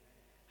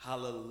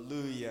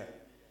Hallelujah.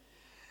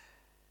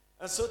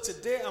 And so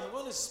today I'm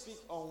going to speak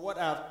on what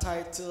I've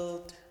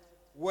titled,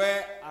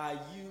 Where Are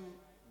You,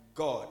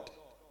 God?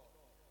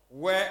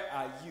 Where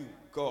are you,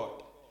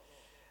 God?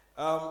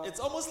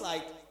 It's almost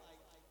like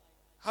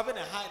having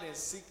a hide and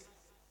seek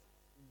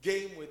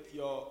game with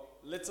your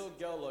little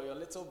girl or your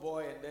little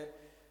boy,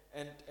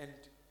 and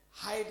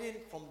hiding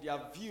from their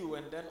view,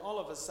 and then all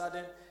of a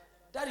sudden,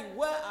 Daddy,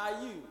 where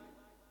are you?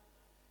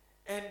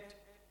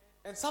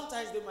 And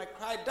sometimes they might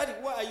cry, Daddy,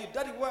 where are you?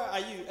 Daddy, where are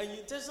you? And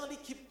you intentionally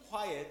keep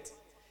quiet.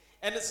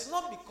 And it's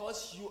not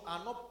because you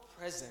are not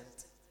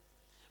present,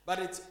 but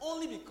it's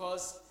only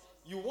because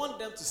you want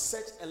them to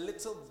search a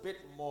little bit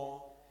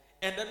more.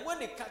 And then when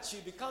they catch you,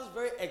 it becomes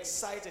very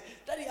exciting.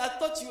 Daddy, I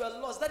thought you were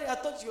lost. Daddy, I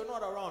thought you were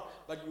not around.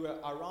 But you were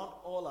around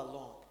all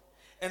along.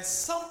 And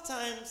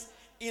sometimes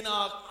in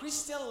our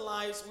Christian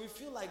lives, we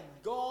feel like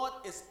God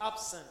is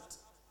absent.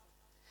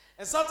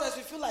 And sometimes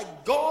we feel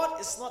like God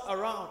is not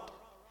around.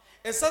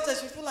 And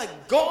sometimes we feel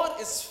like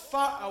God is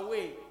far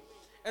away.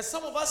 And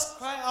some of us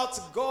cry out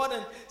to God,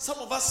 and some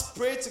of us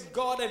pray to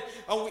God, and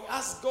we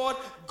ask God,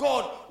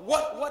 God,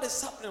 what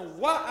is happening?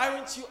 Why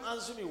aren't you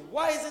answering me?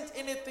 Why isn't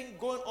anything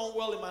going on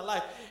well in my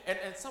life?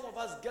 And some of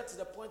us get to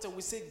the point where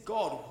we say,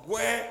 God,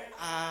 where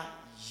are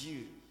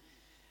you?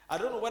 I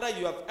don't know whether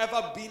you have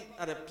ever been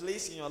at a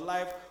place in your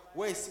life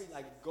where it seems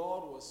like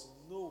God was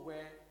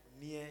nowhere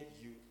near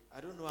you.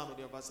 I don't know how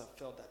many of us have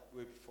felt that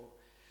way before.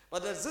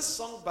 But there's this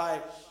song by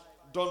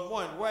Don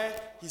Moen where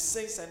he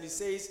sings and he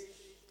says,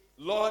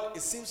 Lord,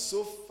 it seems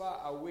so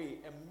far away,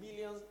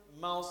 1,000,000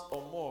 miles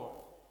or more,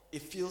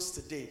 it feels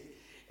today.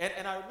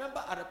 And I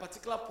remember at a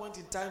particular point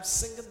in time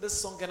singing this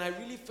song, and I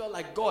really felt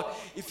like, God,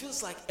 it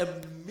feels like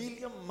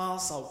 1,000,000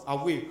 miles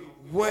away.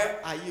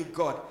 Where are you,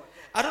 God?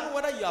 I don't know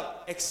whether you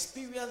have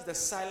experienced the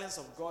silence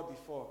of God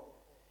before.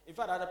 In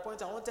fact, at a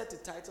point I wanted to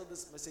title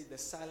this message, The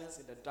Silence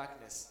in the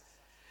Darkness.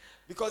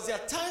 Because there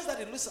are times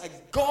that it looks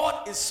like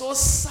God is so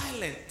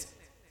silent.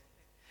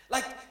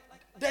 Like,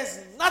 there's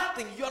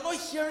nothing, you are not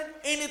hearing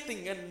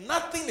anything, and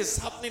nothing is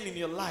happening in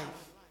your life.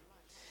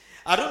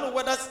 I don't know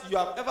whether you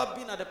have ever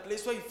been at a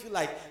place where you feel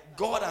like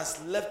God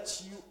has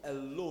left you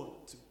alone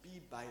to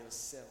be by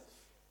yourself.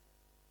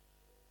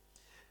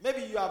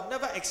 Maybe you have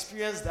never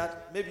experienced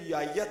that. Maybe you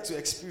are yet to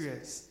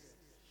experience.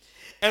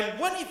 And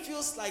when it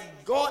feels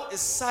like God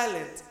is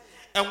silent,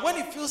 and when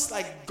it feels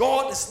like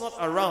God is not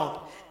around,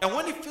 and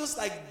when it feels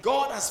like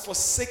God has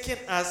forsaken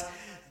us,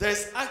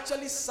 there's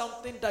actually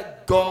something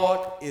that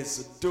God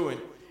is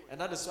doing. And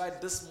that is why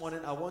this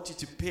morning I want you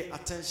to pay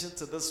attention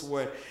to this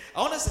word.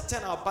 I want us to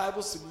turn our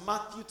Bibles to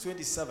Matthew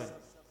 27.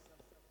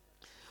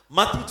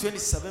 Matthew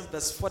 27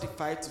 verse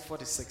 45 to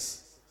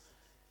 46.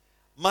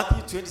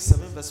 Matthew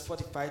 27 verse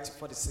 45 to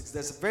 46.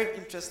 There's a very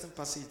interesting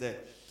passage there.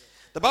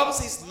 The Bible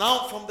says,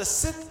 now from the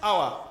 6th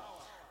hour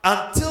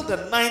until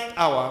the 9th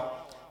hour,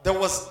 there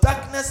was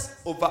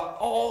darkness over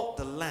all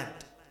the land.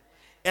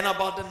 And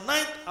about the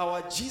 9th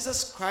hour,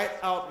 Jesus cried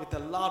out with a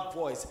loud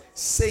voice,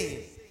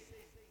 saying,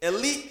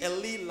 Eli,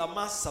 Eli,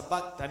 lama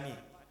sabachthani.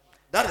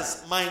 That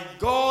is, my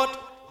God,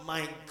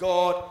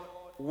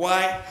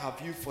 why have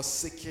you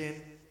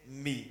forsaken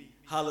me?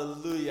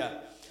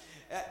 Hallelujah.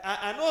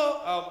 I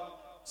know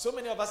so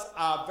many of us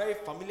are very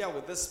familiar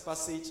with this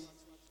passage.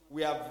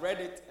 We have read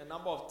it a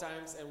number of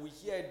times, and we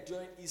hear it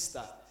during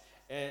Easter.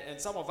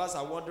 And some of us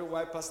are wondering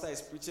why Pastor is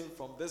preaching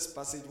from this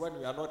passage when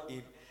we are not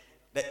in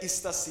the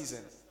Easter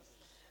season.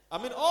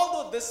 I mean,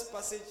 although this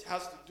passage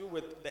has to do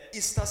with the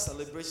Easter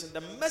celebration,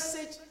 the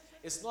message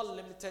is not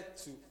limited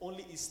to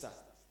only Easter.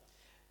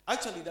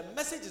 Actually, the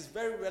message is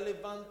very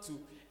relevant to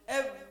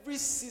every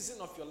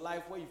season of your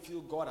life where you feel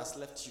God has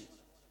left you.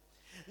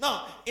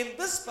 Now, in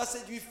this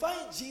passage, we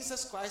find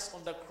Jesus Christ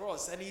on the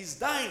cross, and he's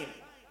dying.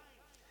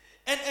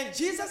 And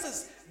Jesus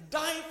is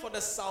dying for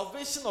the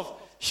salvation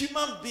of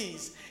human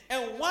beings.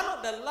 And one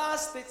of the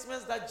last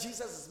statements that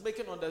Jesus is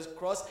making on the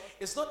cross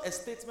is not a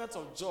statement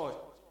of joy.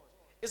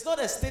 It's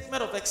not a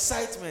statement of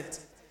excitement.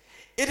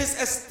 It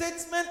is a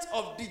statement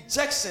of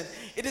dejection.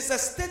 It is a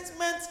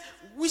statement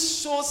which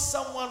shows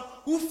someone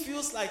who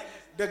feels like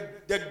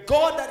the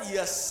God that he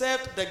has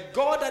served, the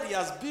God that he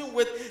has been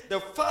with, the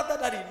Father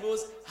that he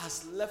knows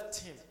has left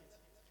him.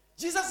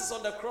 Jesus is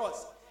on the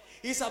cross.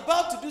 He's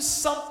about to do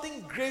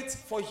something great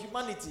for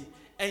humanity.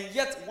 And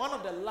yet one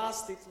of the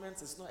last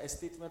statements is not a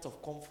statement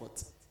of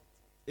comfort.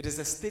 It is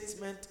a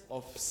statement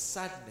of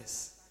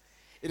sadness.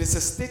 It is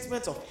a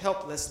statement of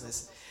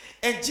helplessness.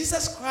 And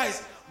Jesus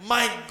Christ,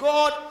 my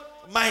God,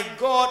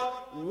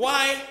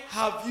 why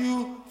have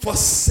you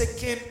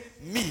forsaken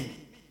me?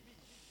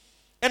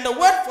 And the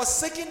word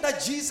forsaken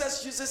that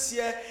Jesus uses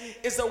here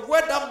is a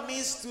word that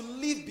means to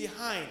leave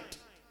behind.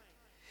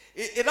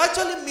 It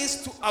actually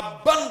means to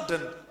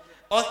abandon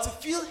or to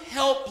feel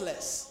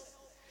helpless.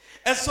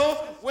 And so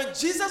when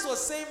Jesus was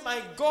saying,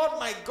 my God,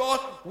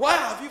 why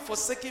have you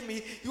forsaken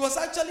me? He was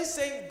actually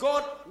saying,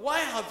 God, why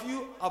have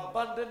you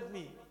abandoned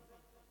me?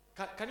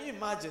 Can you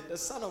imagine the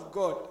Son of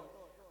God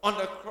on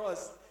the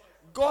cross?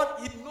 God,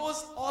 he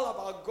knows all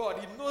about God.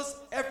 He knows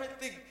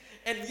everything.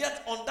 And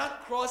yet on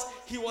that cross,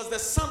 he was the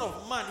Son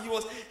of Man.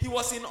 He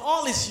was in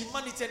all his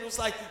humanity, and he was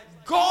like,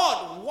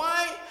 God,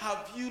 why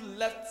have you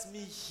left me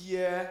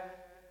here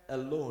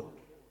alone?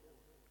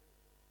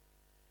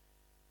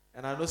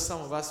 And I know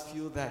some of us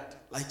feel that,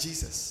 like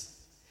Jesus.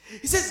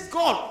 He says,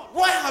 God,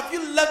 why have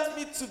you left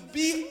me to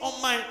be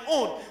on my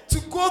own, to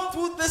go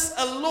through this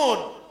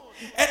alone?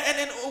 And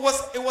it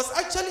was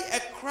actually a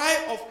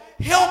cry of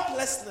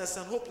helplessness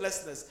and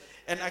hopelessness.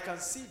 And I can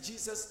see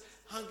Jesus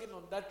hanging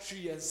on that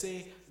tree and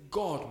saying,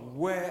 God,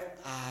 where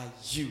are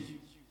you?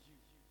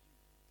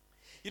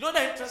 You know,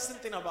 the interesting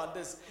thing about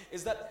this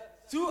is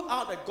that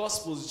throughout the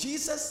Gospels,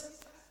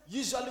 Jesus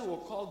usually will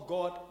call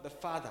God the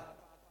Father.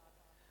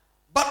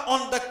 But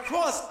on the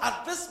cross,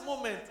 at this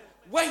moment,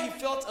 where he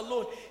felt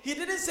alone, he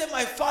didn't say,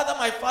 my Father,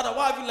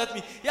 why have you left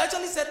me? He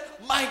actually said,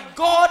 my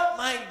God,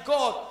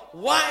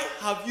 why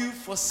have you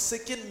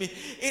forsaken me?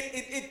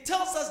 It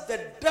tells us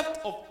the depth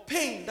of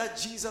pain that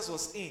Jesus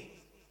was in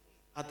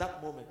at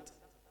that moment.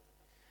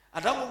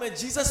 At that moment,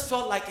 Jesus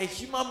felt like a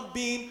human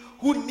being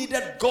who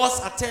needed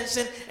God's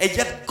attention, and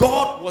yet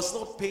God was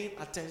not paying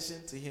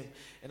attention to him.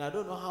 And I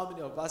don't know how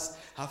many of us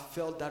have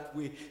felt that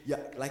way. Yeah,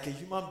 like a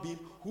human being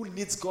who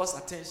needs God's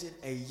attention,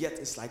 and yet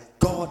it's like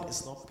God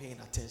is not paying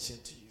attention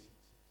to you.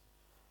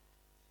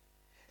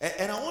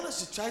 And I want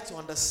us to try to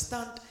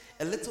understand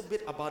a little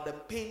bit about the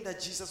pain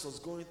that Jesus was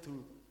going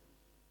through.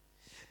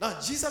 Now,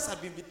 Jesus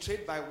had been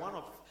betrayed by one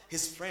of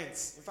his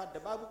friends. In fact, the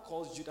Bible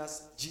calls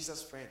Judas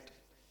Jesus' friend.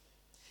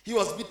 He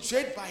was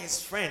betrayed by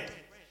his friend.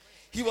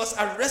 He was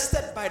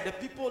arrested by the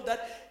people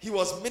that he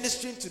was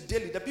ministering to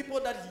daily, the people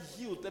that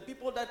he healed, the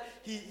people that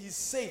he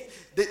saved.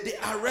 They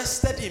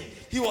arrested him.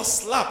 He was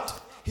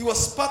slapped. He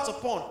was spat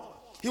upon.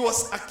 He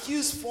was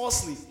accused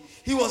falsely.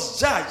 He was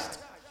judged.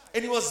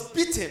 And he was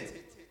beaten.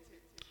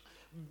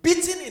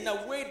 Beaten in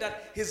a way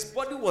that his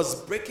body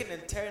was breaking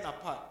and tearing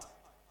apart.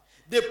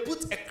 They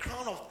put a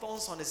crown of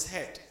thorns on his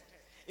head.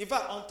 In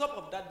fact, on top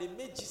of that, they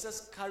made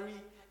Jesus carry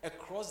a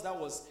cross that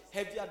was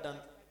heavier than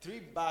 3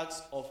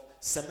 bags of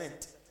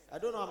cement. I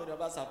don't know how many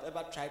of us have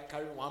ever tried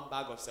carrying 1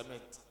 bag of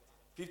cement.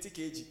 50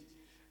 kg.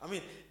 I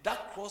mean,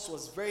 that cross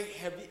was very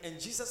heavy, and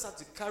Jesus had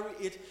to carry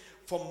it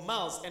for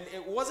miles. And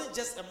it wasn't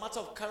just a matter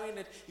of carrying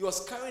it. He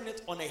was carrying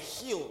it on a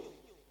hill.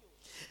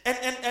 And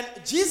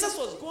Jesus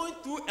was going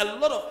through a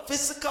lot of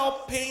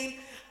physical pain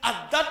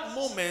at that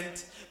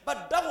moment.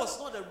 But that was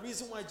not the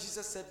reason why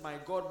Jesus said, my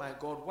God,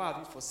 why have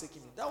you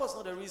forsaken me? That was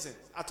not the reason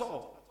at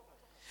all.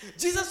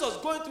 Jesus was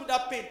going through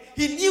that pain.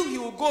 He knew he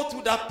would go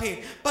through that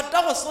pain. But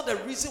that was not the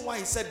reason why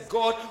he said,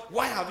 God,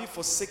 why have you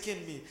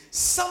forsaken me?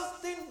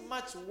 Something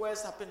much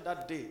worse happened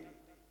that day.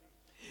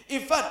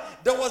 In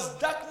fact, there was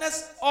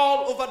darkness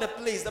all over the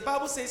place. The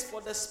Bible says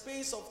for the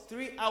space of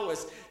 3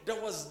 hours, there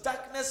was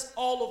darkness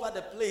all over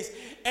the place.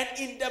 And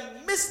in the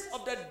midst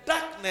of the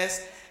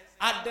darkness,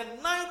 at the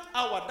 9th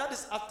hour, that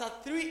is after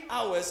 3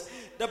 hours,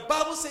 the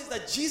Bible says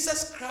that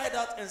Jesus cried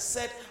out and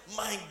said,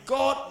 my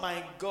God,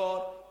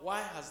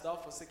 why hast thou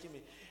forsaken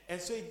me? And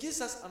so it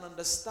gives us an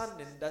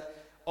understanding that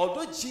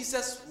although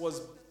Jesus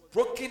was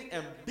broken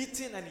and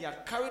beaten and he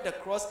had carried the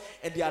cross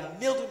and they had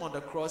nailed him on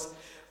the cross,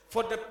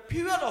 for the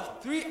period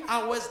of 3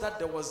 hours that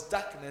there was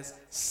darkness,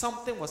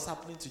 something was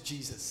happening to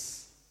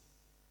Jesus.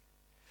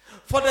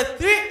 For the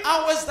 3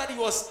 hours that he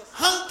was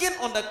hanging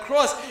on the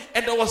cross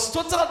and there was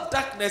total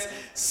darkness,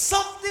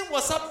 something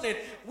was happening.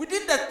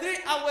 Within the 3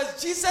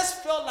 hours, Jesus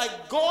felt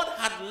like God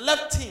had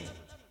left him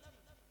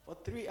for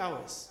 3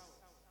 hours.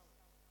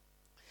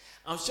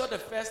 I'm sure the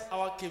first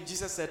hour came,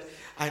 Jesus said,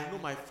 I know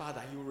my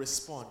Father, he will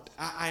respond.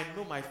 I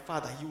know my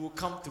Father, he will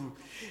come through.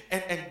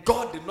 And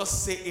God did not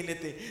say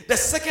anything. The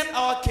second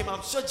hour came,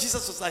 I'm sure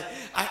Jesus was like,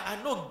 I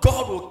know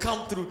God will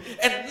come through.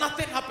 And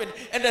nothing happened.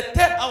 And the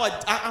third hour,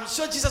 I'm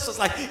sure Jesus was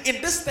like,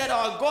 in this third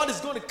hour, God is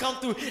going to come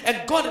through.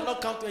 And God did not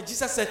come through. And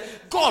Jesus said,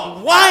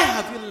 God, why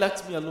have you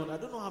left me alone? I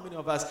don't know how many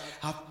of us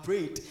have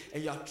prayed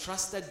and you have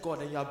trusted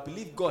God and you have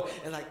believed God.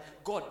 And like,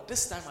 God,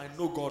 this time I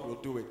know God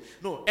will do it.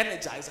 No,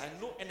 energize. I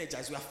know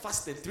energize. We are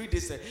fasting 3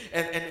 days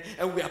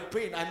and we are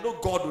praying. I know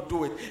God will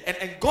do it.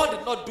 And God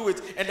did not do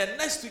it. And the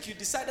next week you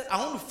decided,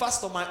 I want to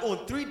fast on my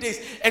own 3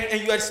 days.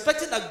 And you are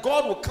expecting that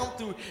God will come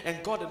through.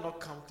 And God did not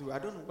come through. I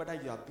don't know whether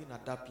you have been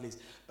at that place.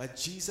 But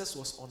Jesus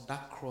was on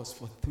that cross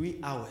for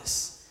 3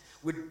 hours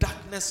with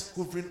darkness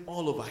hovering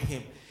all over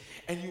him.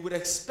 And you would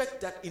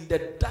expect that in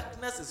the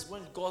darkness is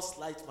when God's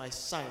light might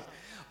shine.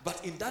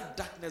 But in that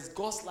darkness,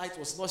 God's light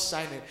was not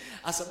shining.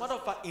 As a matter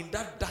of fact, in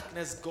that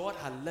darkness, God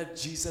had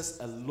left Jesus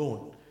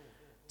alone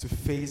to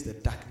face the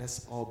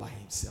darkness all by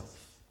himself.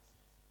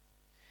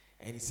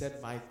 And he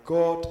said, my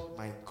God,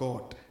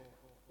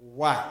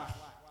 why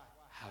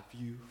have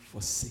you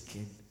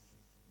forsaken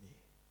me?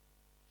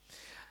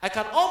 I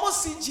can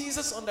almost see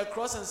Jesus on the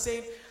cross and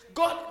saying,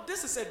 God,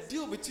 this is a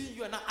deal between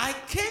you and I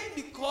came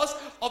because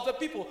of the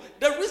people.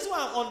 The reason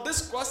why I'm on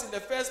this cross in the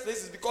first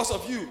place is because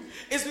of you.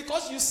 It's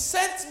because you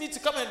sent me to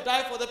come and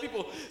die for the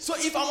people. So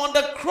if I'm on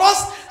the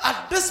cross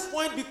at this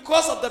point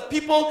because of the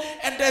people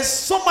and there's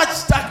so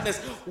much darkness,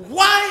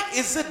 why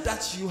is it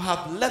that you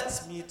have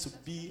left me to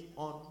be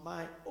on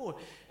my own?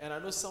 And I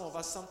know some of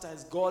us,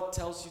 sometimes God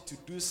tells you to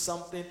do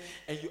something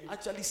and you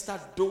actually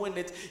start doing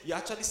it. You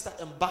actually start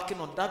embarking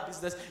on that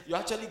business. You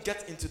actually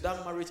get into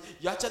that marriage.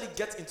 You actually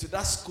get into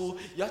that school.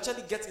 You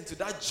actually get into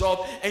that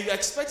job. And you're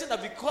expecting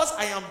that because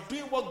I am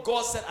doing what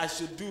God said I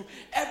should do,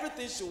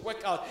 everything should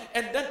work out.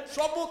 And then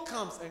trouble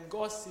comes and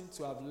God seems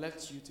to have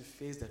left you to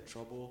face the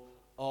trouble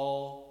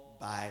all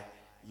by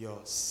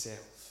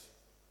yourself.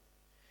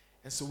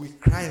 And so we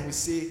cry and we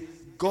say,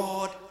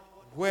 God,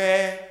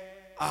 where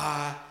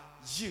are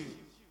you?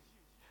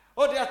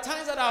 Oh, there are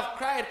times that I've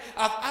cried,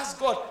 I've asked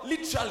God,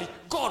 literally,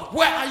 God,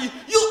 where are you?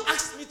 You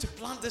asked me to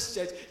plant this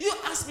church. You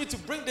asked me to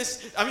bring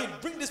these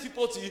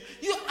people to you.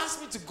 You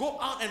asked me to go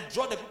out and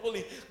draw the people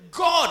in.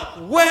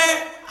 God,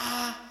 where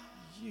are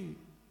you?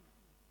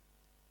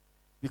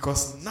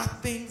 Because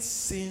nothing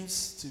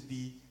seems to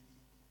be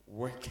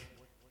working.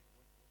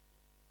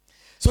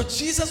 So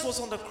Jesus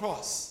was on the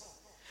cross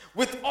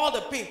with all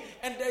the pain.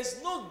 And there is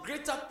no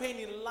greater pain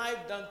in life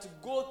than to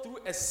go through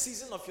a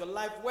season of your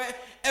life where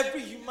every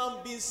human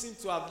being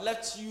seems to have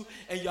left you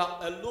and you are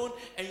alone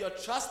and your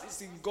trust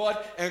is in God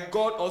and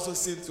God also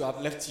seems to have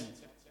left you.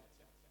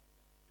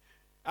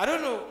 I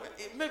don't know,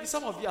 maybe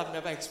some of you have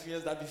never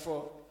experienced that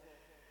before.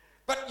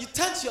 But you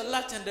turn to your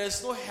left and there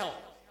is no help.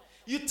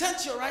 You turn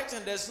to your right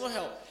and there's no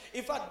help.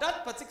 In fact,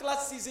 that particular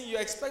season,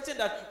 you're expecting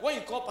that when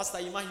you call Pastor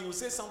Emmanuel, he will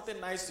say something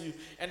nice to you.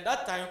 And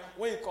that time,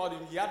 when you called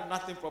him, he had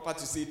nothing proper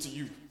to say to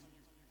you.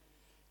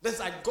 Then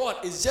it's like, God,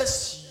 it's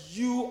just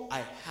you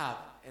I have.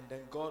 And then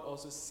God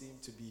also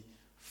seemed to be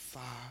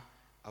far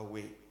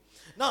away.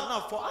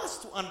 Now, for us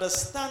to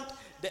understand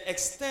the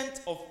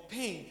extent of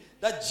pain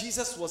that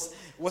Jesus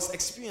was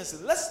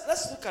experiencing,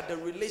 let's look at the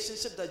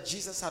relationship that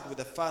Jesus had with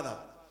the Father.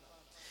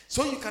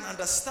 So you can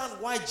understand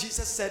why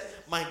Jesus said,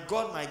 my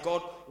God,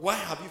 why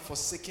have you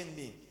forsaken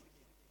me?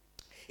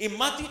 In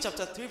Matthew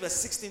chapter 3, verse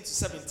 16 to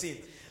 17,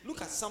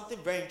 look at something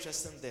very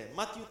interesting there.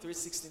 Matthew 3,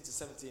 16 to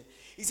 17.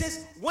 He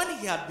says, when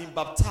he had been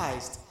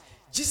baptized,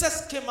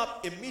 Jesus came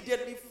up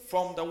immediately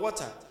from the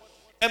water.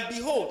 And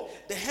behold,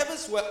 the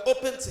heavens were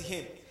opened to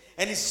him.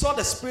 And he saw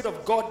the Spirit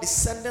of God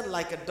descending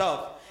like a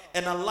dove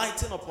and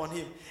alighting upon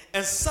him.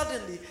 And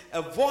suddenly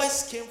a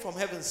voice came from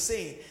heaven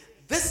saying,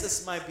 this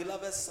is my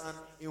beloved Son,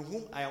 in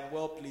whom I am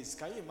well pleased.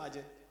 Can you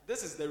imagine?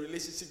 This is the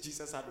relationship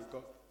Jesus had with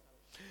God.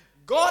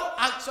 God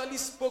actually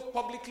spoke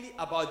publicly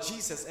about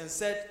Jesus and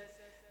said,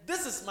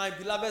 this is my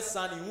beloved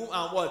Son, in whom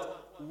I am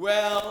what?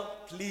 Well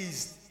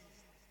pleased.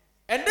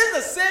 And this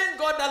is the same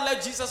God that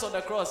left Jesus on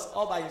the cross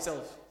all by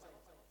himself.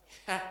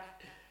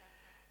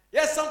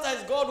 Yes,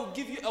 sometimes God will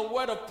give you a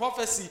word of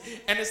prophecy,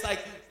 and it's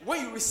like,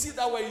 when you receive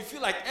that word, you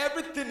feel like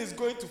everything is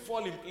going to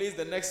fall in place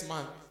the next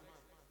month.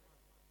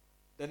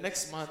 The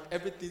next month,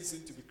 everything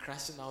seems to be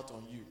crashing out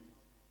on you.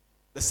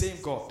 The same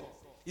God.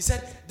 He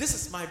said, this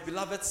is my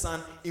beloved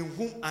Son in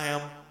whom I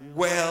am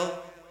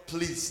well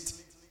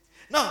pleased.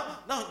 Now,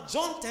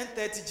 John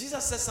 10:30,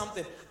 Jesus says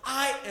something.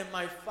 I and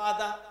my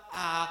Father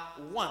are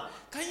one.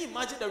 Can you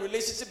imagine the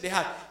relationship they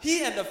had?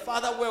 He and the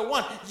Father were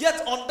one.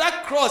 Yet on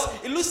that cross,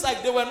 it looks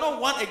like they were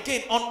not one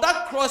again. On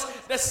that cross,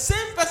 the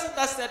same person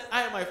that said,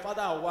 I and my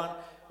Father are one,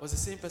 was the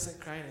same person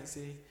crying and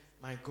saying,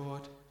 my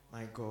God,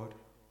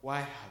 why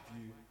have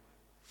you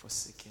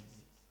forsaken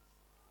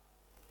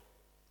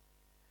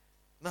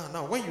me?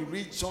 Now, when you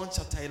read John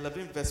chapter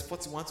 11, verse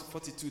 41 to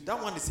 42,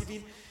 that one is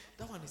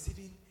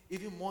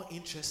even more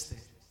interesting.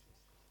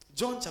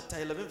 John chapter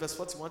 11, verse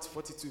 41 to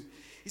 42.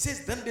 He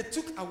says, then they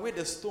took away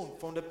the stone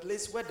from the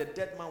place where the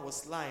dead man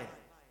was lying.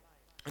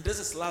 And this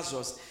is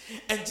Lazarus.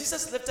 And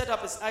Jesus lifted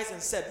up his eyes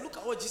and said, look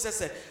at what Jesus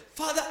said.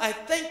 Father, I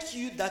thank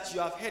you that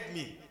you have heard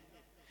me.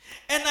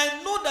 And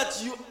I know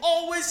that you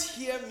always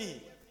hear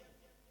me.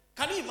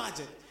 Can you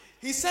imagine?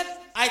 He said,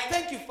 I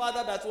thank you,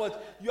 Father, that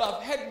what? You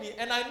have heard me.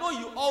 And I know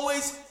you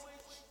always...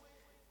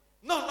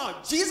 No.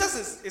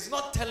 Jesus is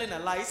not telling a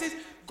lie. He says,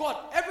 God,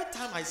 every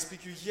time I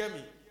speak, you hear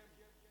me.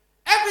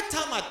 Every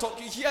time I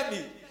talk, you hear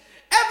me.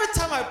 Every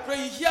time I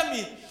pray, you hear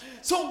me.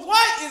 So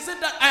why is it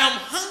that I am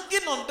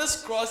hanging on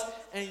this cross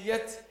and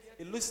yet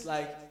it looks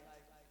like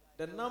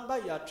the number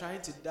you are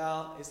trying to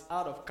dial is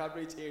out of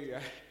coverage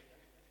area?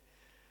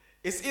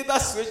 It's either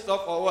switched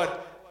off or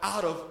what?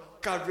 Out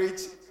of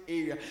coverage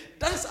area.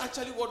 That is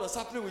actually what was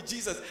happening with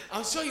Jesus.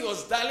 I'm sure he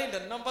was dialing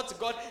the number to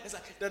God. It's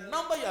like the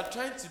number you are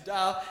trying to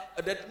dial,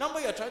 the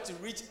number you are trying to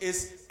reach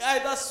is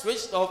either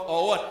switched off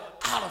or what?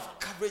 Out of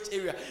coverage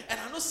area. And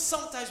I know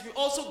sometimes we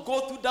also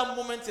go through that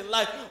moment in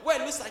life where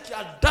it looks like you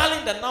are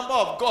dialing the number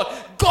of God.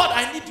 God,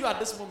 I need you at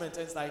this moment.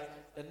 And it's like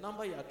the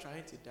number you are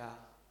trying to dial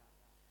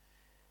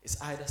is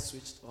either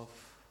switched off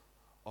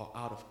or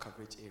out of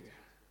coverage area.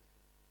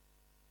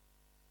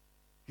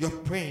 You're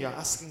praying, you're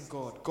asking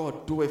God,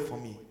 God, do it for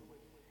me.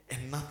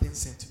 And nothing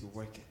seemed to be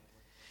working.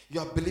 You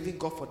are believing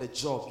God for the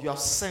job. You have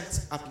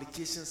sent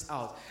applications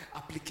out,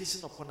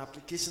 application upon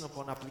application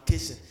upon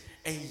application,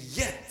 and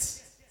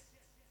yet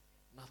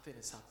nothing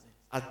is happening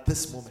at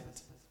this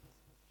moment.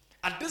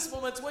 At this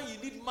moment when you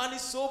need money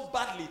so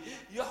badly,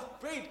 you have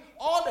prayed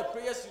all the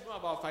prayers you know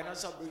about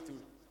financial breakthrough,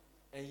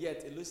 and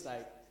yet it looks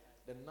like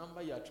the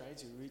number you are trying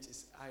to reach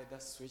is either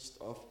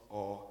switched off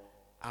or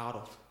out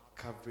of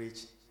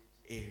coverage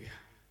area.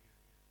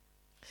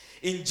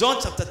 In John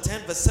chapter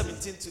 10, verse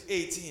 17 to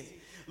 18,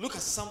 look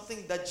at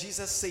something that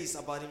Jesus says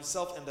about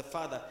himself and the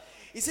Father.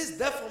 He says,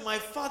 therefore my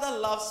Father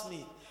loves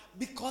me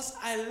because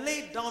I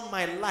laid down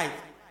my life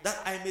that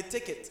I may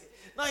take it.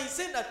 Now he's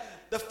saying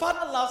that the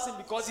Father loves him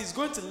because he's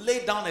going to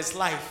lay down his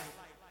life.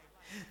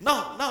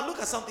 Now look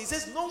at something. He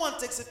says, no one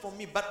takes it from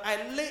me, but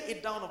I lay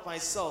it down of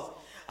myself.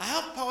 I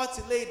have power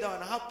to lay it down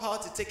and I have power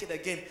to take it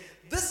again.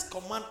 This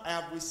command I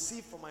have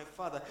received from my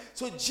Father.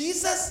 So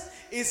Jesus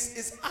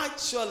is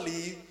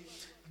actually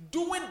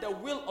doing the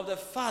will of the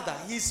Father.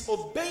 He's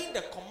obeying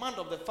the command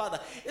of the Father.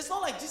 It's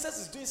not like Jesus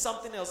is doing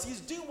something else.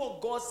 He's doing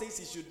what God says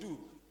he should do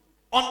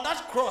on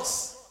that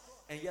cross.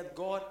 And yet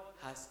God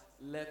has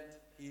left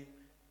him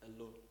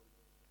alone.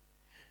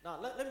 Now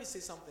let me say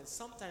something.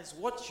 Sometimes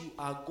what you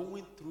are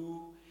going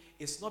through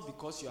is not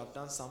because you have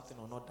done something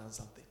or not done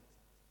something.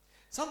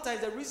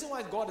 Sometimes the reason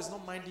why God is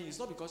not minding you is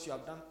not because you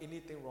have done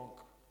anything wrong.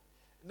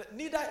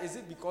 Neither is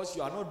it because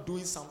you are not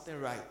doing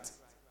something right.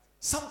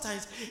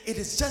 Sometimes it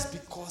is just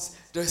because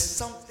there's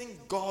something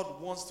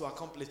God wants to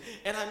accomplish.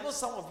 And I know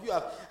some of you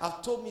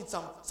have told me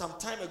some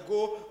time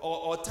ago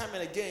or time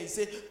and again, you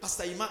say,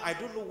 Pastor Emmanuel, I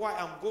don't know why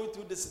I'm going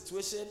through this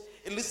situation.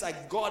 It looks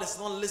like God is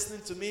not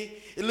listening to me.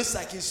 It looks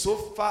like he's so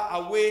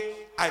far away.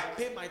 I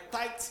pay my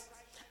tithe.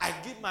 I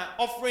give my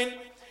offering.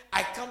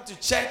 I come to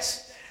church.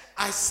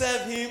 I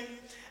serve him.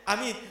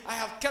 I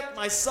have kept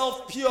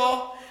myself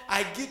pure.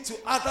 I give to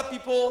other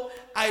people.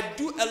 I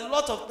do a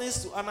lot of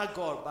things to honor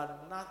God,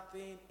 but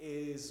nothing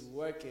is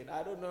working.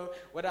 I don't know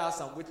whether I have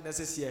some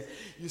witnesses here.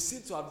 You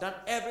seem to have done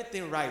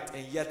everything right,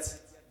 and yet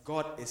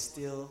God is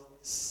still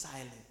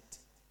silent,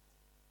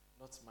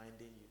 not minding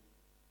you.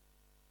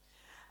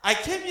 I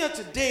came here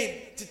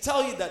today to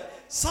tell you that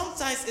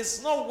sometimes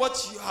it's not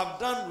what you have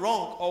done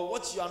wrong or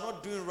what you are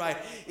not doing right.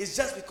 It's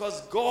just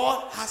because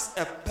God has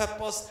a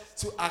purpose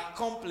to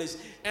accomplish.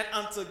 And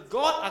until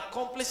God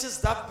accomplishes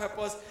that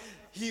purpose,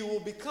 he will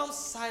become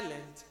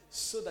silent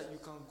so that you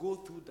can go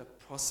through the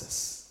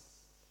process.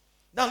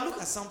 Now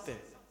look at something.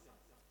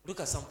 Look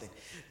at something.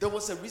 There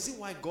was a reason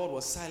why God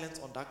was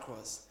silent on that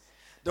cross.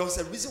 There was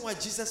a reason why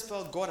Jesus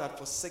felt God had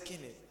forsaken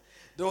him.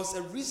 There was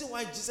a reason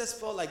why Jesus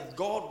felt like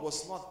God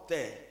was not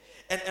there.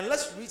 And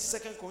let's read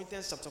 2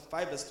 Corinthians chapter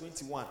 5 verse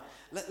 21.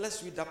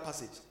 Let's read that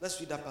passage. Let's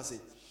read that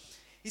passage.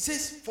 He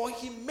says, for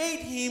he made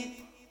him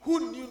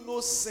who knew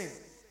no sin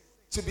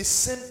to be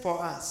sin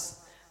for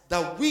us,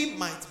 that we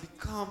might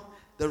become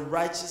the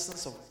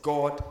righteousness of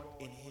God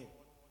in him.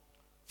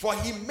 For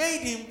he made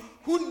him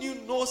who knew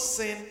no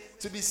sin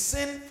to be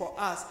sin for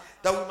us,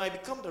 that we might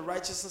become the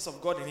righteousness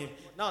of God in him.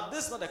 Now,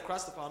 this is not the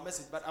crux of our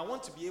message, but I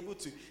want to be able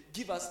to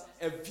give us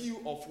a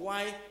view of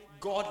why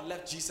God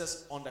left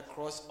Jesus on the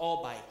cross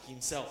all by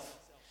himself.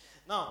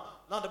 Now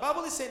the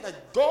Bible is saying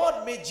that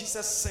God made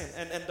Jesus sin,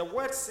 and the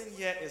word sin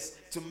here is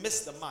to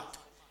miss the mark.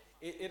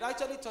 It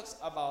actually talks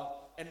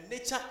about a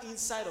nature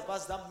inside of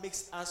us that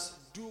makes us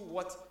do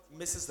what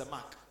misses the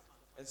mark.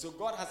 And so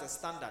God has a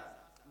standard.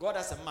 God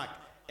has a mark.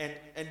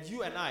 And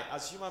you and I,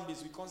 as human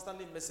beings, we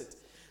constantly miss it.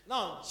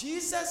 Now,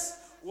 Jesus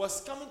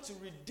was coming to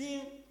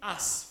redeem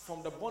us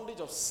from the bondage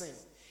of sin.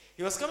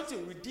 He was coming to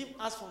redeem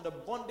us from the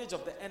bondage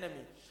of the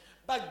enemy.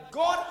 But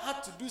God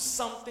had to do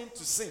something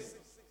to sin.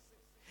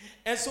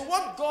 And so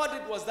what God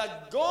did was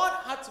that God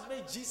had to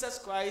make Jesus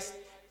Christ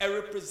a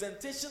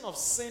representation of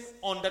sin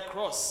on the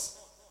cross.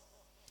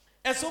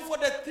 And so for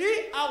the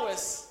 3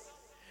 hours,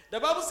 the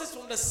Bible says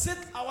from the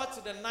 6th hour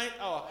to the 9th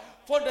hour,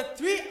 for the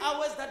 3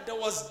 hours that there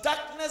was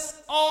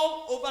darkness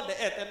all over the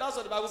earth. And that's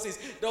what the Bible says.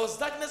 There was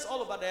darkness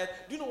all over the earth.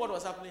 Do you know what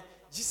was happening?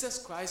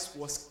 Jesus Christ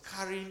was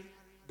carrying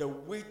the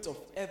weight of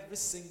every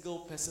single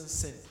person's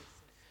sin.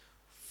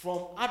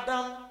 From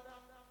Adam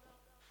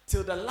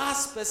till the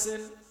last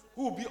person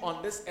who will be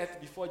on this earth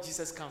before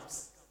Jesus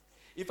comes.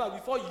 In fact,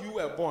 before you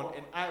were born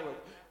and I were,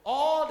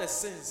 all the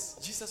sins,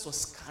 Jesus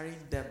was carrying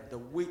them, the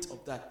weight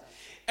of that.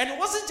 And it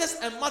wasn't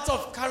just a matter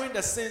of carrying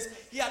the sins,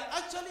 he had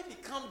actually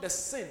become the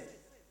sin.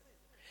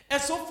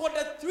 And so for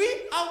the 3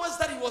 hours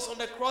that he was on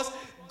the cross,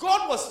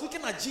 God was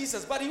looking at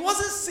Jesus, but he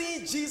wasn't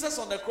seeing Jesus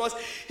on the cross.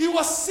 He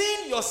was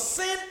seeing your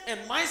sin and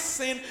my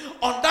sin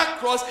on that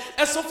cross.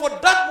 And so for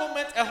that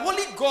moment, a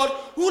holy God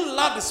who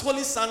loved his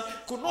holy son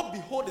could not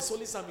behold his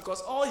holy son,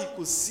 because all he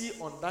could see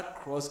on that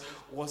cross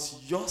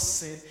was your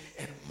sin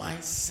and my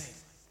sin.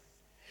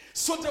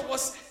 So there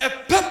was a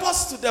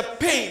purpose to the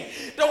pain.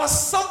 There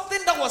was something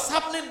that was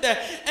happening there.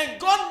 And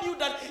God knew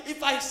that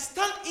if I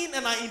stand in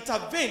and I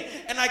intervene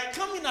and I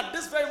come in at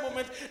this very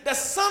moment, the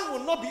son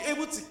will not be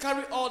able to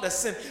carry all the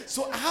sin.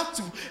 So I have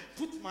to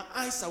put my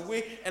eyes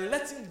away and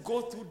let him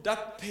go through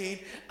that pain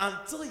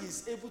until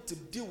he's able to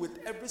deal with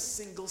every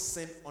single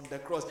sin on the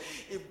cross.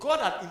 If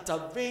God had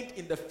intervened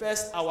in the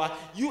first hour,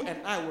 you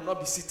and I will not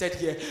be seated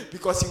here,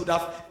 because he would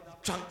have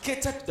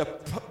truncated the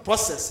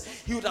process.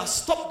 He would have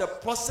stopped the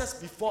process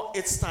before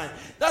its time.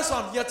 That's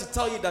why I'm here to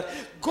tell you that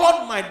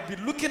God might be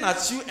looking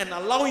at you and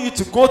allowing you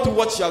to go through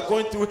what you are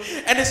going through,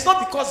 and it's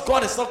not because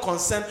God is not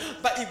concerned,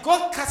 but if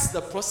God cuts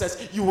the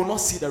process, you will not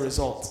see the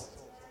result.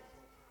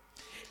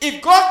 If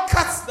God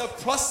cuts the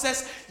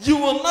process, you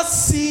will not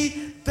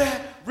see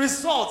the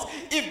results.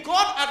 If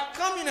God had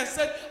come in and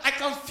said, I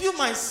can feel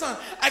my son,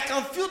 I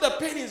can feel the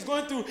pain he's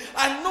going through,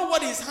 I know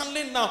what he's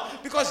handling now,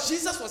 because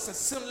Jesus was a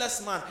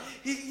sinless man.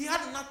 He had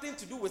nothing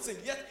to do with sin,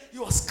 yet he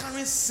was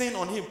carrying sin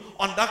on him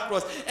on that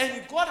cross. And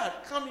if God had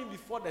come in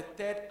before the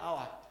third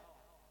hour,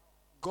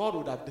 God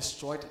would have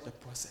destroyed the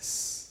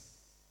process.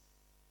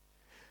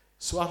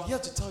 So I'm here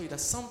to tell you that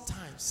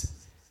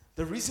sometimes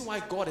the reason why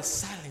God is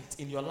silent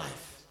in your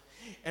life,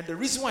 and the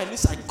reason why it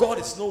looks like God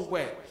is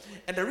nowhere,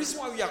 and the reason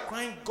why we are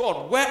crying,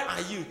 God, where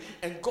are you?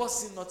 And God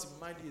seems not to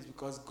mind you, is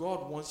because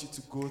God wants you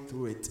to go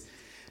through it.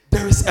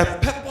 There is a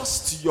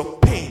purpose to your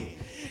pain.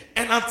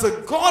 And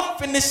until God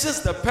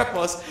finishes the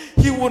purpose,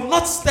 he will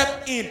not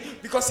step in,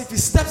 because if he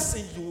steps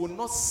in, you will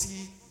not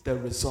see the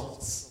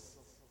results.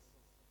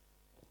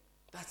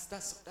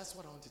 That's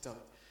what I want to tell you.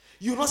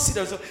 You will not see the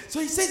result. So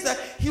he says that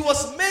he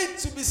was made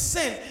to be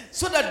sin,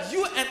 so that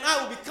you and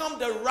I will become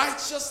the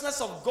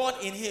righteousness of God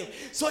in him.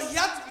 So he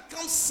had to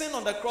become sin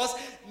on the cross,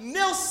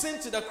 nail sin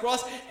to the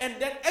cross, and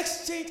then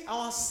exchange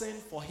our sin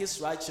for his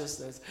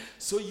righteousness.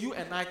 So you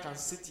and I can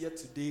sit here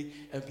today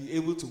and be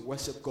able to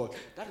worship God.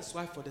 That is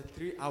why for the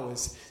 3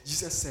 hours,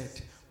 Jesus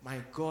said, my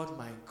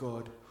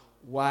God,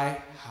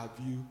 why have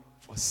you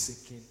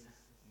forsaken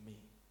me?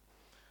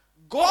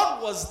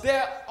 God was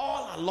there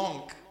all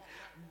along.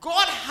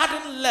 God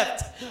hadn't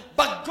left,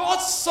 but God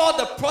saw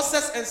the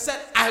process and said,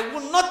 I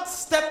will not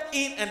step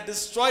in and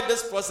destroy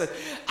this process.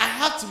 I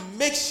have to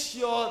make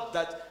sure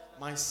that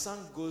my son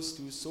goes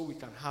through so we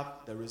can have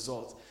the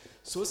result.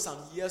 So some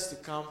years to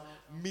come,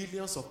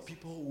 millions of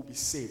people will be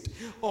saved.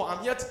 Oh, I'm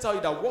here to tell you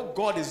that what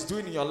God is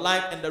doing in your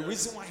life, and the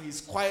reason why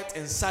he's quiet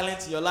and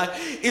silent in your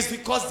life, is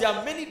because there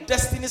are many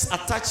destinies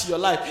attached to your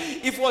life.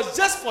 If it was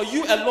just for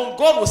you alone,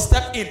 God will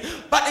step in.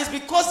 But it's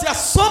because there are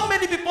so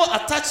many people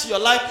attached to your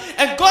life,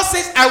 and God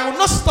says, I will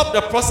not stop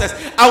the process.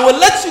 I will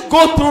let you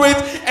go through it,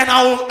 and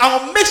I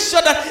will make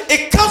sure that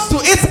it comes to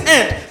its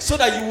end so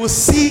that you will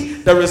see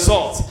the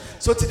results.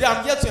 So today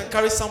I'm here to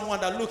encourage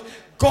someone that, look,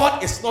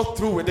 God is not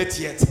through with it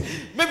yet.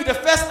 Maybe the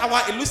first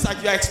hour, it looks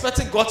like you are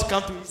expecting God to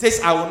come through. He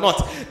says, I will not.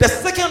 The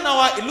second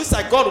hour, it looks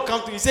like God will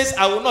come through. He says,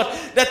 I will not.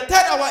 The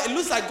third hour, it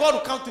looks like God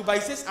will come through, but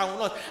he says, I will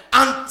not.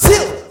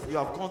 Until you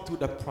have gone through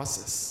the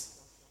process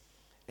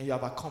and you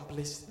have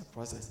accomplished the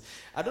process.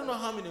 I don't know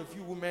how many of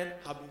you women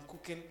have been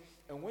cooking,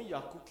 and when you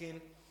are cooking,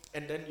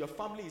 and then your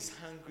family is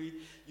hungry,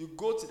 you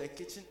go to the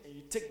kitchen and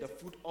you take the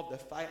food off the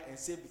fire and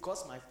say,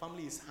 because my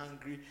family is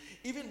hungry,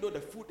 even though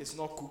the food is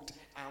not cooked,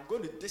 I'm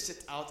going to dish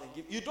it out and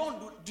give.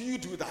 Do you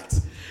do that?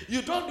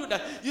 You don't do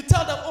that. You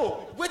tell them,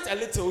 oh, wait a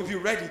little, we'll be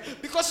ready.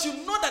 Because you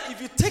know that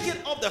if you take it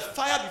off the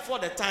fire before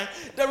the time,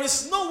 there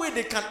is no way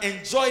they can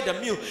enjoy the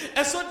meal.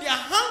 And so they are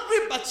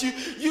hungry, but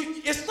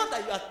it's not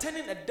that you are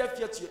turning a deaf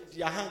ear to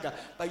their hunger,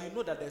 but you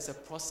know that there's a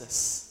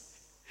process.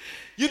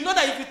 You know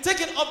that if you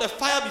take it off the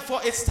fire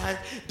before its time,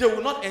 they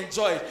will not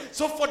enjoy it.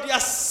 So for their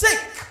sake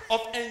of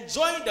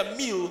enjoying the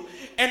meal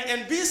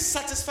and being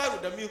satisfied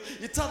with the meal,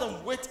 you tell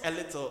them, wait a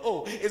little.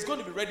 Oh, it's going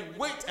to be ready.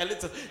 Wait a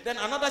little. Then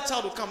another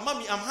child will come.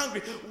 Mommy, I'm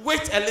hungry.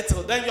 Wait a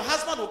little. Then your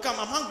husband will come.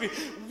 I'm hungry.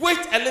 Wait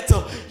a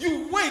little.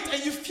 You wait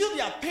and you feel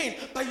their pain.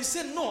 But you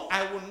say, no,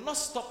 I will not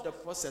stop the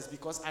process,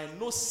 because I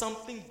know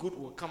something good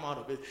will come out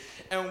of it.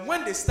 And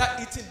when they start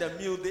eating the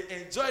meal, they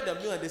enjoy the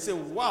meal and they say,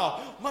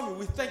 wow, Mommy,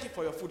 we thank you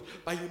for your food.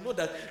 But you know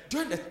that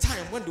during the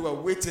time when they were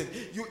waiting,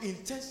 you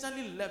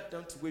intentionally left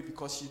them to wait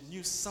because you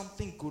knew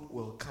something good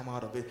will come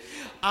out of it.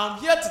 I'm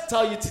here to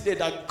tell you today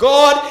that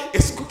God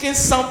is cooking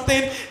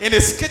something in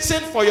his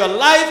kitchen for your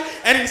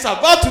life, and he's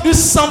about to do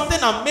something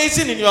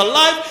amazing in your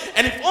life.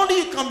 And if only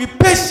you can be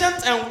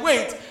patient and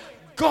wait,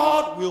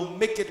 God will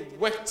make it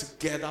work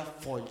together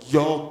for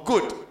your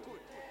good.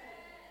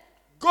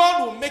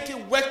 God will make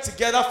it work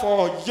together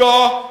for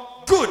your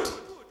good.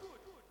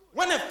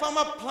 When a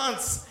farmer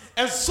plants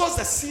and sows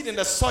the seed in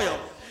the soil,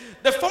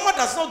 the farmer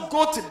does not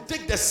go to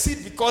dig the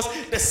seed because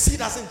the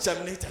seed hasn't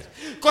germinated.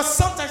 Because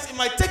sometimes it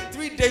might take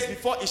 3 days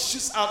before it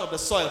shoots out of the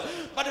soil.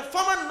 But the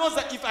farmer knows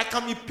that if I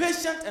can be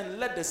patient and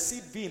let the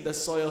seed be in the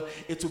soil,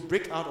 it will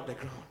break out of the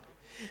ground.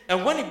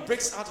 And when it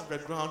breaks out of the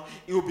ground,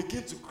 it will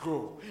begin to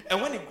grow.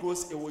 And when it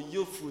grows, it will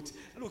yield fruit.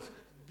 Look,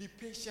 be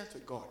patient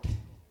with God.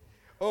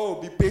 Oh,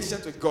 be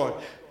patient with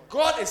God.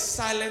 God is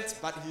silent,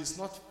 but he is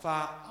not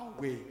far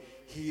away.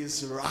 He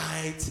is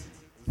right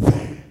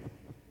there.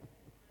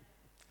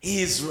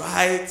 He is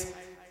right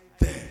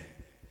there.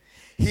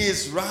 He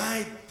is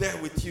right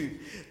there with you.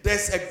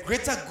 There's a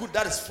greater good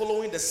that is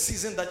following the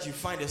season that you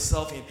find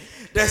yourself in.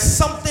 There's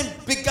something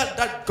bigger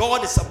that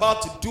God is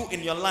about to do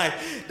in your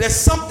life. There's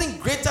something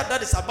greater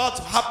that is about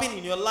to happen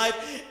in your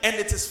life, and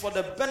it is for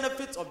the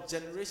benefit of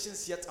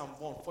generations yet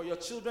unborn, for your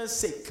children's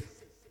sake.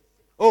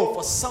 Oh,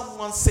 for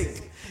someone's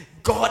sake.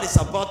 God is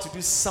about to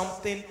do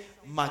something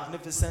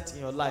magnificent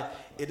in your life.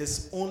 It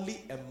is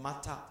only a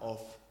matter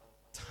of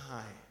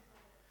time.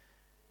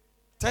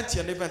 Turn to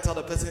your neighbor and tell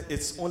the person,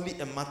 it's only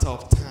a matter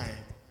of time.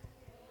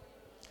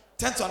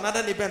 Turn to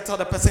another neighbor and tell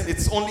the person,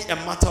 it's only a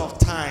matter of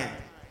time.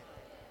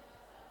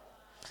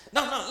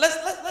 Now,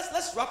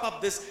 let's wrap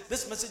up this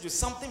message with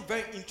something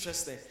very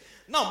interesting.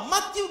 Now,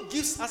 Matthew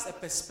gives us a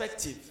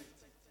perspective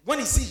when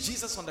he sees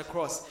Jesus on the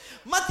cross.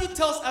 Matthew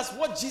tells us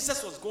what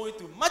Jesus was going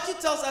through. Matthew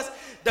tells us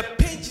the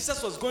pain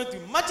Jesus was going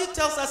through. Matthew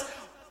tells us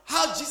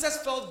how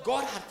Jesus felt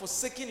God had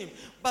forsaken him.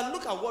 But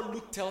look at what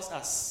Luke tells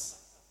us.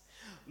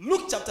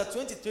 Luke chapter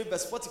 23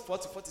 verse 44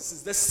 to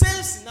 46. The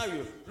same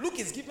scenario. Luke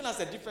is giving us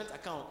a different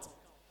account.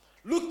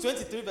 Luke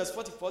 23 verse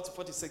 44 to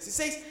 46. He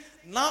says,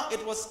 now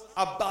it was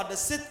about the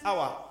 6th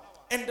hour,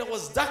 and there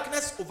was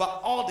darkness over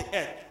all the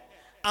earth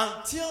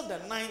until the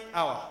 9th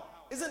hour.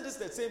 Isn't this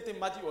the same thing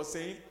Matthew was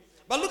saying?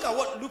 But look at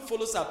what Luke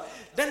follows up.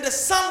 Then the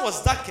sun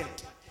was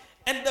darkened,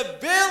 and the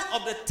veil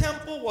of the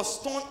temple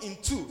was torn in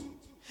two.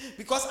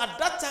 Because at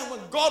that time when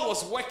God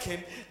was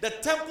working, the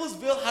temple's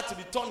veil had to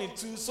be torn in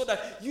two so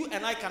that you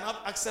and I can have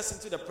access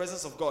into the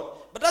presence of God.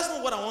 But that's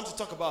not what I want to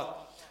talk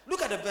about.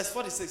 Look at the verse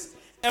 46.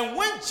 And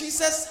when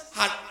Jesus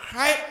had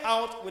cried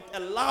out with a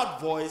loud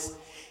voice,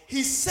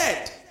 he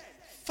said,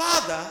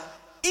 Father,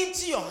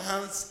 into your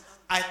hands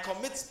I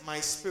commit my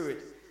spirit.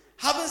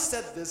 Having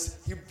said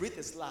this, he breathed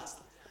his last.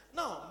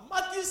 Now,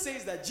 Matthew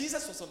says that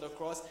Jesus was on the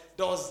cross.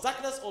 There was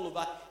darkness all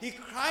over. He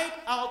cried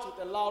out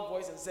with a loud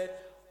voice and said,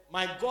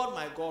 my God,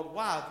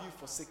 why have you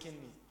forsaken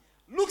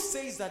me? Luke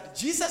says that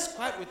Jesus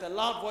cried with a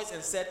loud voice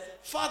and said,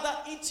 Father,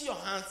 into your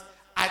hands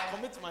I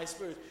commit my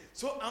spirit.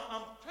 So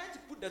I'm trying to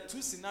put the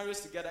two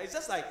scenarios together. It's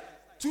just like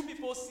two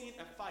people seeing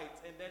a fight,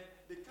 and then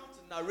they come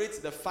to narrate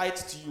the fight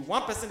to you.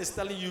 One person is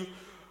telling you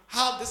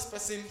how this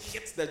person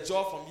hits the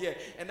jaw from here,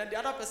 and then the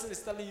other person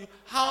is telling you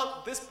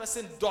how this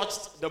person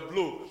dodged the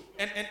blow.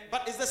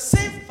 But it's the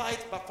same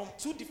fight, but from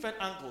two different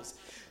angles.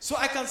 So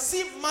I can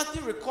see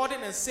Matthew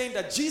recording and saying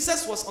that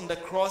Jesus was on the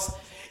cross.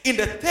 In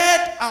the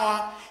 3rd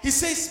hour, he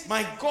says,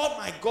 my God,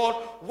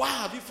 why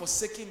have you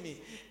forsaken me?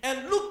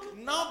 And Luke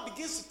now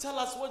begins to tell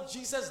us what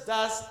Jesus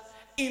does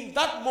in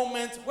that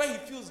moment where he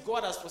feels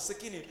God has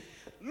forsaken him.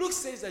 Luke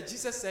says that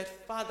Jesus said,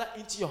 Father,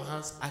 into your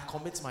hands I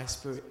commit my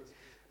spirit.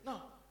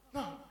 Now,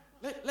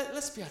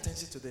 let's pay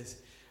attention to this.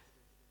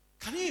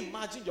 Can you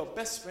imagine your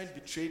best friend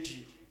betrayed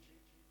you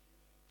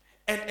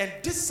and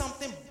did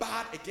something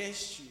bad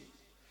against you?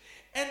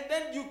 And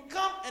then you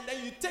come and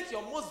then you take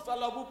your most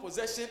valuable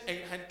possession and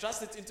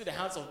entrust it into the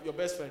hands of your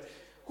best friend.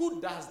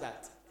 Who does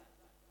that?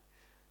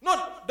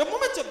 No, the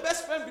moment your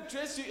best friend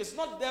betrays you, it's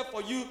not there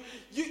for you.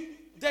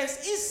 There's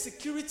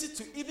insecurity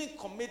to even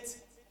commit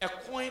a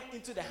coin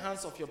into the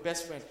hands of your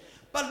best friend.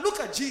 But look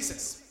at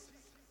Jesus.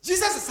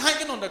 Jesus is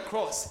hanging on the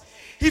cross.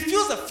 He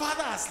feels the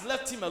Father has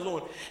left him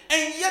alone.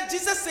 And yet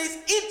Jesus says,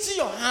 into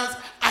your hands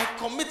I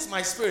commit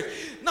my spirit.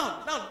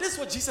 Now, this is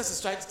what Jesus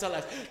is trying to tell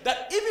us.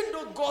 That even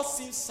though God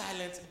seems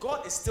silent,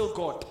 God is still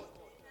God.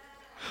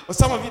 Or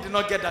some of you did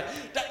not get that.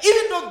 That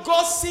even though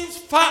God seems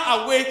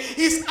far away,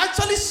 he's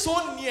actually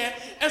so near.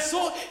 And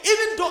so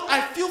even though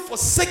I feel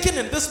forsaken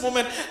in this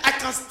moment, I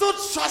can still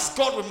trust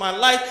God with my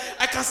life.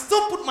 I can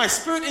still put my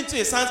spirit into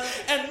his hands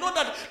and know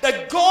that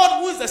the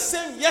God who is the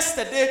same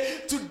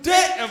yesterday,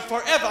 today, and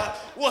forever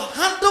will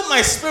handle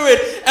my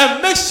spirit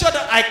and make sure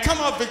that I come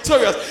out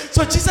victorious.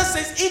 So Jesus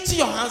says, into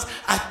your hands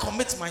I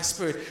commit my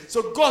spirit.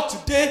 So God,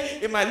 today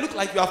it might look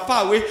like you are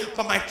far away,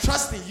 but my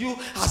trust in you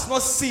has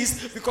not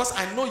ceased because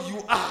I know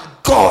you are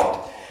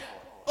God.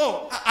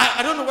 Oh,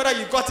 I don't know whether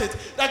you got it.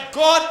 That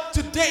God,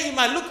 today it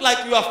might look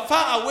like you are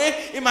far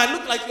away. It might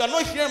look like you are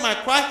not hearing my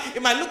cry.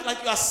 It might look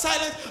like you are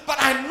silent. But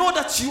I know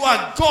that you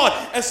are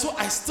God. And so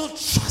I still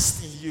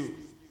trust in you.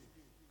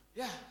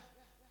 Yeah.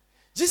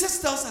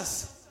 Jesus tells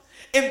us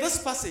in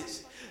this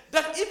passage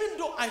that even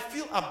though I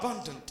feel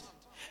abandoned,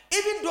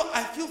 even though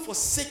I feel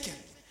forsaken,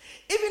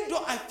 even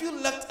though I feel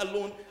left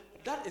alone,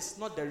 that is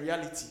not the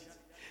reality.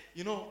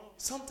 You know,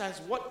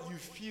 sometimes what you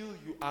feel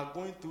you are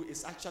going through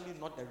is actually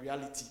not the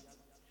reality.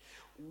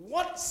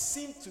 What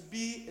seems to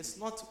be is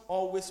not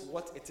always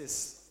what it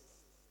is.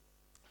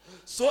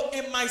 So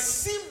it might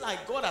seem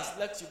like God has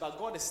left you, but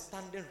God is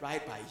standing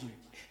right by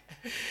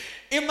you.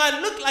 It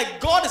might look like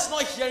God is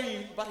not hearing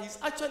you, but he's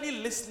actually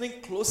listening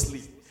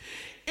closely.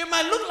 It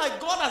might look like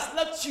God has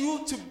left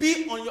you to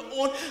be on your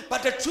own,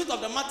 but the truth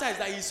of the matter is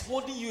that he's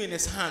holding you in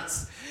his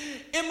hands.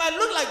 It might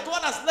look like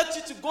God has left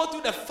you to go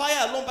through the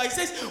fire alone, but he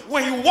says,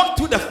 when you walk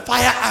through the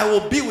fire, I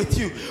will be with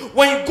you.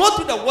 When you go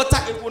through the water,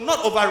 it will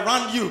not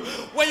overrun you.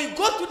 When you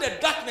go through the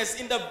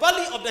darkness, in the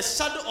valley of the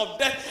shadow of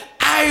death,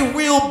 I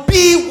will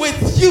be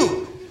with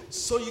you.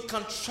 So you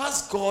can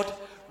trust God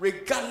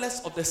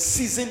regardless of the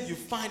season you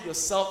find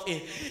yourself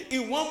in.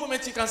 In one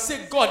moment you can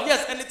say, God,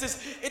 yes, and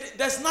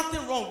there's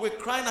nothing wrong with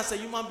crying as a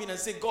human being and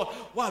say, God,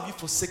 why have you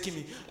forsaken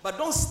me? But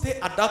don't stay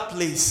at that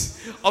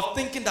place of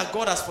thinking that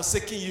God has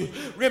forsaken you.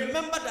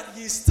 Remember that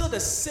He is still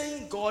the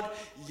same God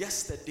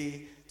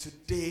yesterday,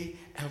 today,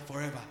 and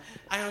forever.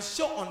 I am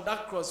sure on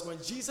that cross, when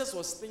Jesus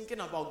was thinking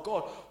about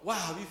God, why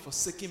have you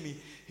forsaken me?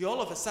 He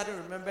all of a sudden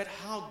remembered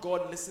how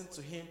God listened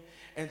to him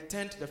and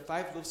turned the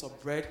 5 loaves of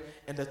bread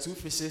and the 2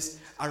 fishes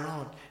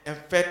around and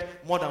fed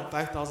more than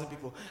 5,000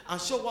 people. I'm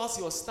sure whilst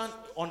he was standing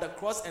on the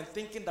cross and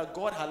thinking that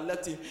God had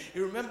left him, he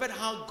remembered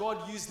how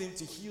God used him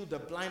to heal the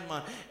blind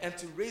man and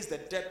to raise the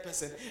dead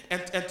person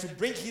and to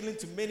bring healing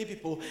to many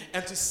people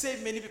and to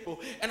save many people.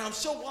 And I'm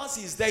sure whilst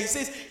he's there, he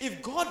says,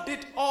 if God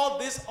did all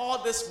this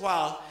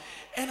while,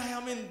 and I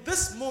am in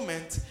this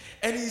moment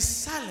and he's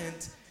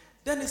silent,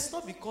 then it's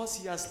not because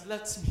he has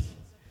left me,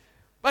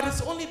 but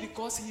it's only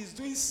because he is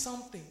doing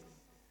something.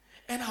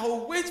 And I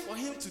will wait for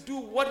him to do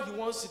what he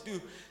wants to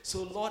do.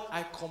 So, Lord,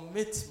 I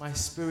commit my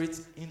spirit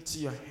into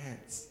your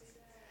hands.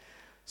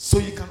 So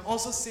you can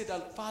also say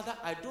that, Father,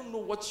 I don't know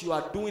what you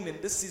are doing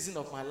in this season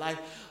of my life,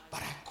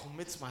 but I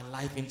commit my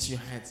life into your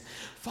hands.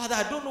 Father,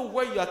 I don't know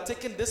where you are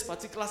taking this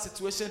particular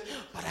situation,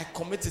 but I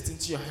commit it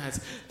into your hands.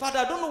 Father,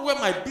 I don't know where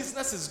my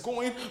business is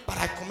going, but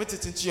I commit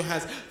it into your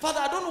hands. Father,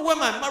 I don't know where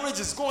my marriage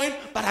is going,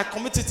 but I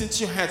commit it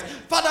into your hands.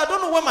 Father, I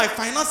don't know where my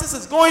finances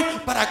is going,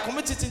 but I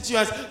commit it into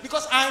your hands.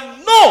 Because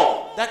I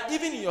know that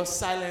even in your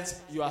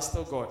silence, you are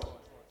still God.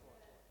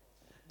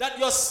 That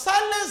your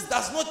silence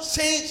does not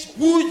change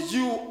who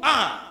you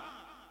are.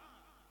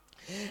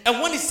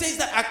 And when he says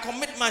that I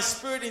commit my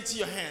spirit into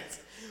your hands,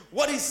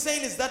 what he's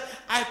saying is that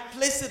I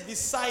place it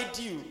beside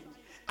you.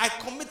 I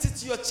commit it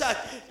to your church.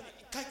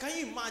 Can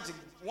you imagine?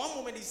 One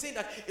moment he's saying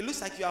that it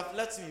looks like you have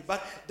left me,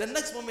 but the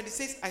next moment he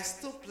says, I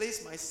still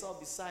place myself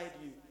beside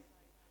you.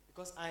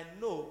 Because I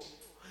know.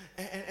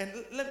 And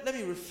let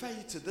me refer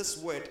you to this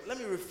word. Let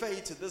me refer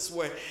you to this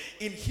word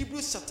in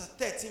Hebrews chapter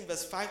 13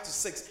 verse 5 to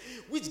 6,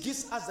 which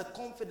gives us the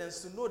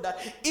confidence to know that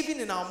even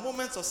in our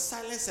moments of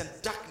silence and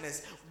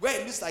darkness, where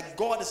it looks like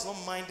God is not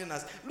minding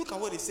us, look at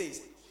what he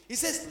says. He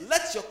says,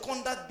 let your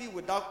conduct be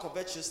without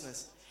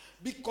covetousness.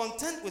 Be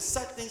content with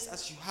such things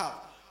as you have.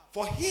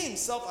 For he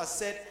himself has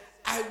said,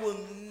 I will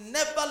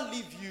never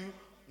leave you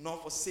nor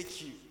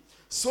forsake you.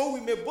 So we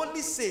may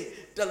boldly say,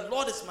 the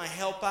Lord is my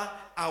helper,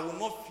 I will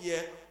not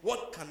fear.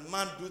 What can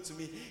man do to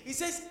me? He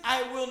says,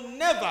 I will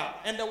never,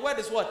 and the word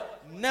is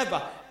what?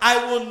 Never.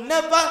 I will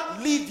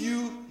never leave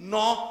you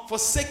nor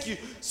forsake you.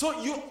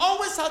 So you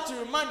always have to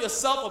remind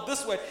yourself of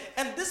this word.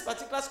 And this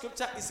particular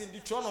scripture is in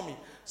Deuteronomy.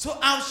 So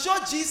I'm sure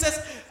Jesus,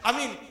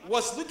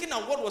 was looking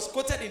at what was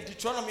quoted in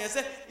Deuteronomy and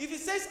said, if he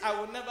says, I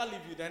will never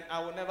leave you, then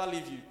I will never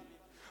leave you.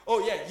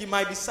 Oh yeah, he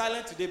might be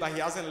silent today, but he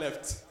hasn't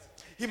left.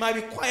 He might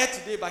be quiet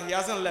today, but he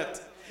hasn't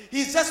left.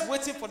 He's just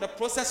waiting for the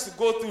process to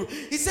go through.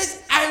 He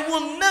says, I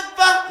will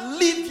never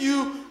leave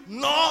you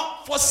nor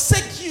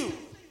forsake you.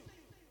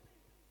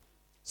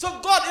 So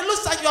God, it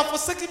looks like you are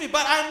forsaking me,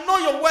 but I know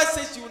your word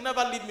says you will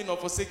never leave me nor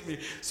forsake me.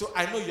 So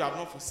I know you have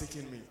not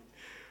forsaken me.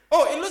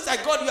 Oh, it looks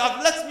like God, you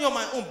have left me on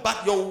my own,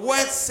 but your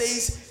word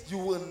says you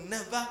will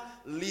never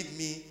leave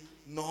me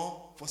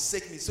nor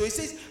forsake me. So he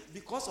says,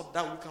 because of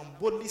that, we can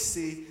boldly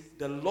say,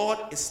 the Lord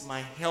is my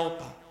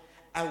helper.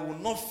 I will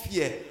not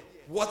fear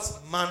what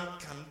man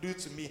can do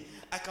to me.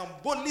 I can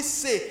boldly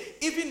say,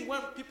 even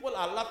when people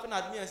are laughing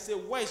at me and say,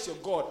 where is your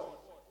God?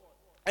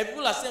 And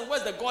people are saying,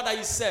 where's the God that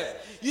you serve?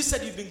 You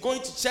said you've been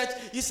going to church.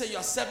 You said you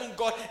are serving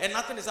God and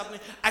nothing is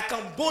happening. I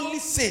can boldly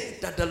say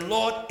that the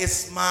Lord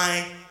is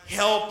my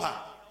helper.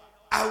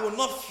 I will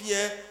not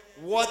fear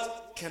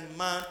what can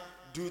man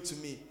do to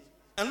me.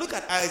 And look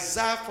at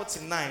Isaiah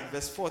 49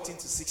 verse 14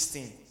 to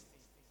 16.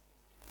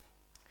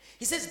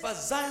 He says, but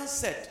Zion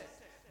said,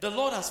 the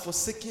Lord has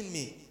forsaken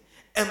me,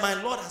 and my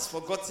Lord has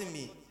forgotten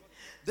me.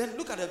 Then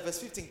look at verse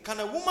 15. Can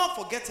a woman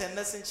forget her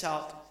nursing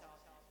child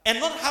and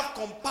not have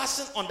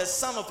compassion on the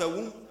son of her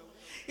womb?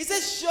 He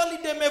says, surely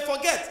they may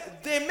forget,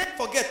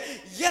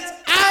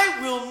 yet I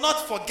will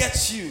not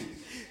forget you.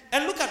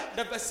 And look at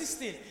the verse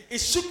 16. It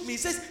shook me. He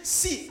says,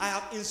 see, I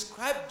have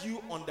inscribed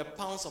you on the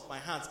palms of my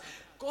hands.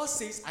 God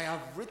says, I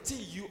have written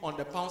you on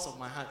the palms of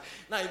my hand.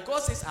 Now, if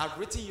God says, I have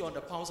written you on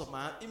the palms of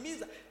my hand, it means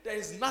that there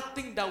is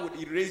nothing that would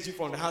erase you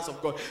from the hands of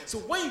God. So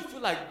when you feel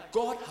like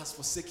God has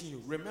forsaken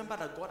you, remember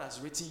that God has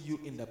written you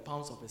in the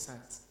palms of his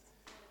hands.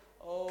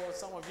 Oh,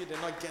 some of you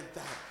did not get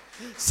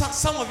that.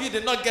 Some of you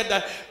did not get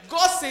that.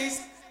 God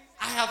says,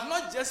 I have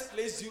not just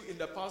placed you in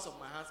the palms of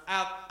my hands. I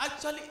have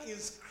actually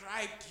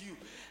inscribed you.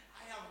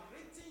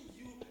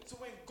 So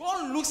when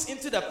God looks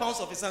into the palms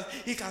of his hands,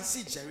 he can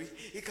see Jerry,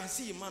 he can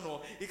see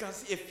Emmanuel, he can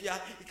see Efia,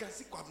 he can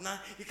see Kwabna,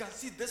 he can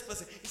see this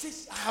person. He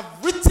says, I have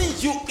written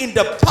you in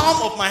the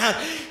palm of my hand.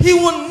 He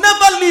will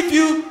never leave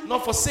you nor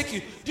forsake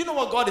you. Do you know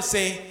what God is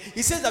saying?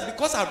 He says that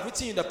because I have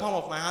written you in the palm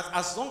of my hands,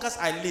 as long as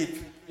I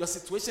live, your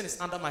situation is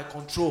under my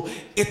control.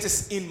 It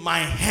is in my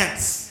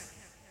hands.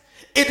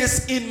 It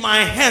is in my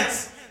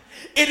hands.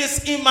 It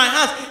is in my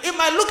hands. It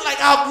might look like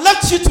I've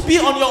left you to be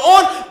on your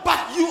own,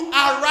 but you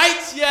are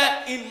right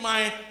here in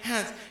my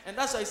hands. And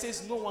that's why it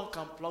says no one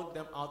can pluck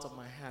them out of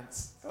my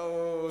hands.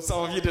 Oh,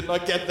 some of you did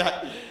not get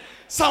that.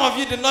 Some of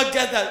you did not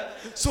get that.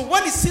 So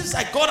when it seems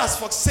like God has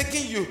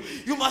forsaken you,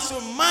 you must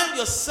remind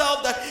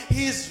yourself that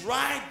He is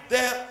right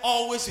there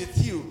always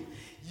with you.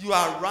 You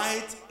are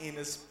right in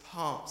His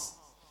palms.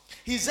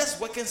 He's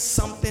just working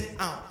something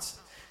out.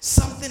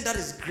 Something that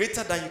is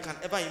greater than you can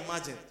ever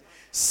imagine.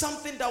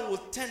 Something that will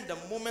turn the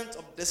moment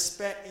of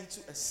despair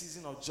into a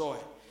season of joy.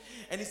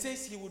 And He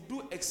says He will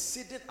do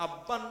exceeding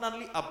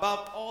abundantly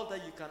above all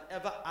that you can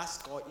ever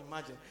ask or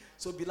imagine.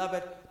 So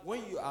beloved,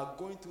 when you are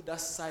going through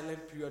that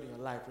silent period in your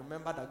life,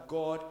 remember that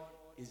God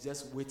is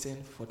just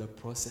waiting for the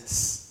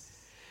process.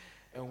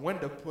 And when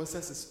the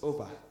process is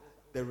over,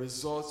 the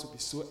results will be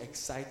so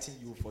exciting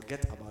you will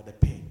forget about the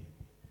pain.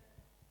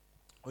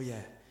 Oh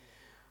yeah.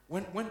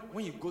 When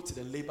you go to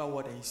the labor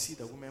ward and you see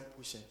the woman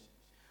pushing,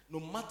 no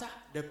matter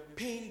the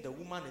pain the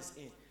woman is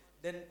in,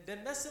 then the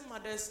nursing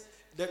mothers,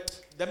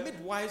 the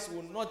midwives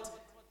will not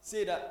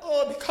say that,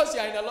 oh, because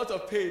you are in a lot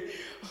of pain,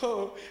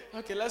 oh,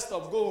 okay, let's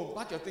stop, go home,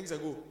 pack your things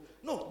and go.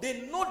 No,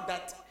 they know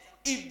that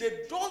if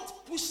they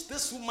don't push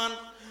this woman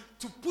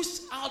to push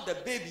out the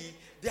baby,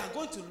 they are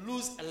going to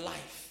lose a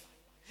life.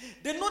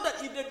 They know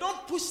that if they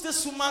don't push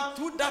this woman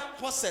through that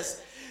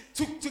process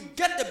to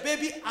get the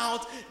baby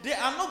out, they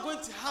are not going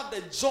to have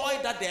the joy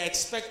that they are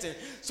expecting.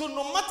 So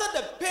no matter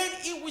the pain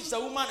in which the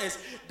woman is,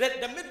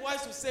 the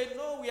midwives will say,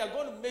 no, we are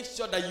going to make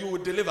sure that you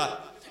will deliver.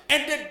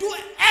 And they do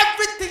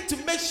everything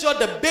to make sure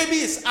the baby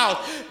is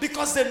out,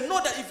 because they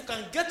know that if we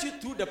can get you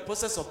through the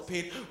process of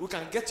pain, we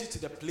can get you to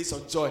the place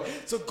of joy.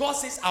 So God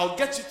says, I'll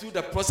get you through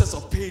the process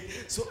of pain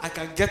so I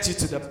can get you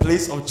to the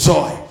place of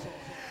joy.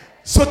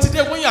 So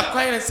today when you are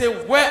crying and say,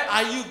 where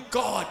are you,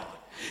 God?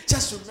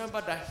 Just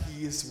remember that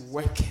He is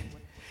working.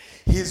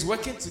 He is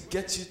working to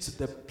get you to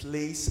the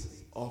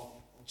place of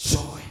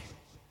joy.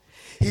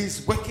 He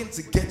is working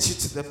to get you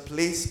to the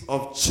place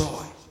of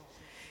joy.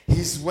 He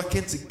is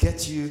working to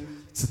get you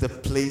to the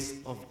place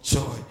of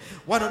joy.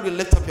 Why don't you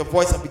lift up your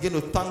voice and begin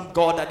to thank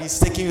God that He's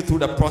taking you through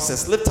the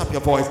process. Lift up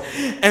your voice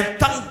and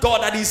thank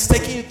God that He's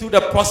taking you through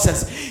the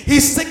process.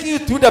 He's taking you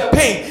through the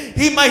pain.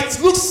 He might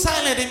look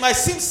silent, He might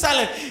seem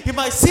silent, He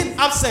might seem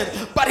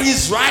absent, but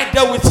He's right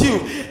there with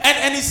you.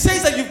 And He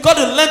says that you've got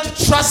to learn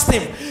to trust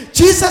Him.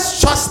 Jesus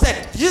trusted.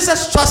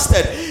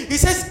 He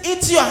says,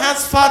 into your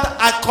hands, Father,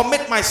 I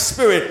commit my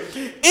spirit.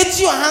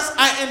 Into your hands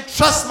I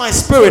entrust my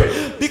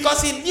spirit,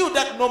 because He knew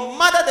that no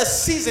matter the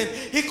season,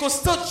 He could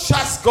still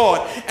trust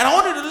God. And I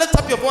want you to lift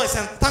up your voice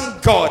and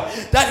thank God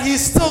that He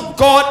is still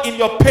God in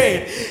your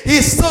pain. He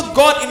is still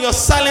God in your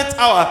silent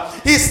hour.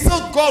 He is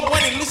still God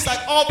when it looks like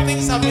all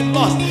things have been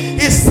lost. He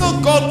is still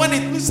God when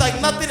it looks like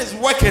nothing is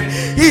working.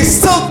 He is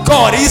still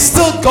God. He is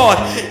still God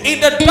in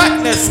the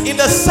darkness, in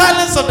the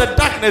silence of the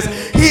darkness.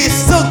 He is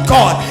still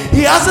God.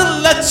 He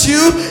hasn't left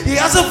you. He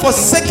hasn't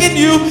forsaken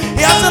you.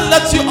 He hasn't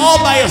left you all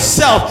by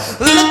yourself.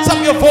 Lift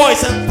up your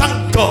voice and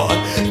thank God.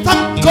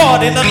 Thank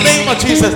God in the name of Jesus.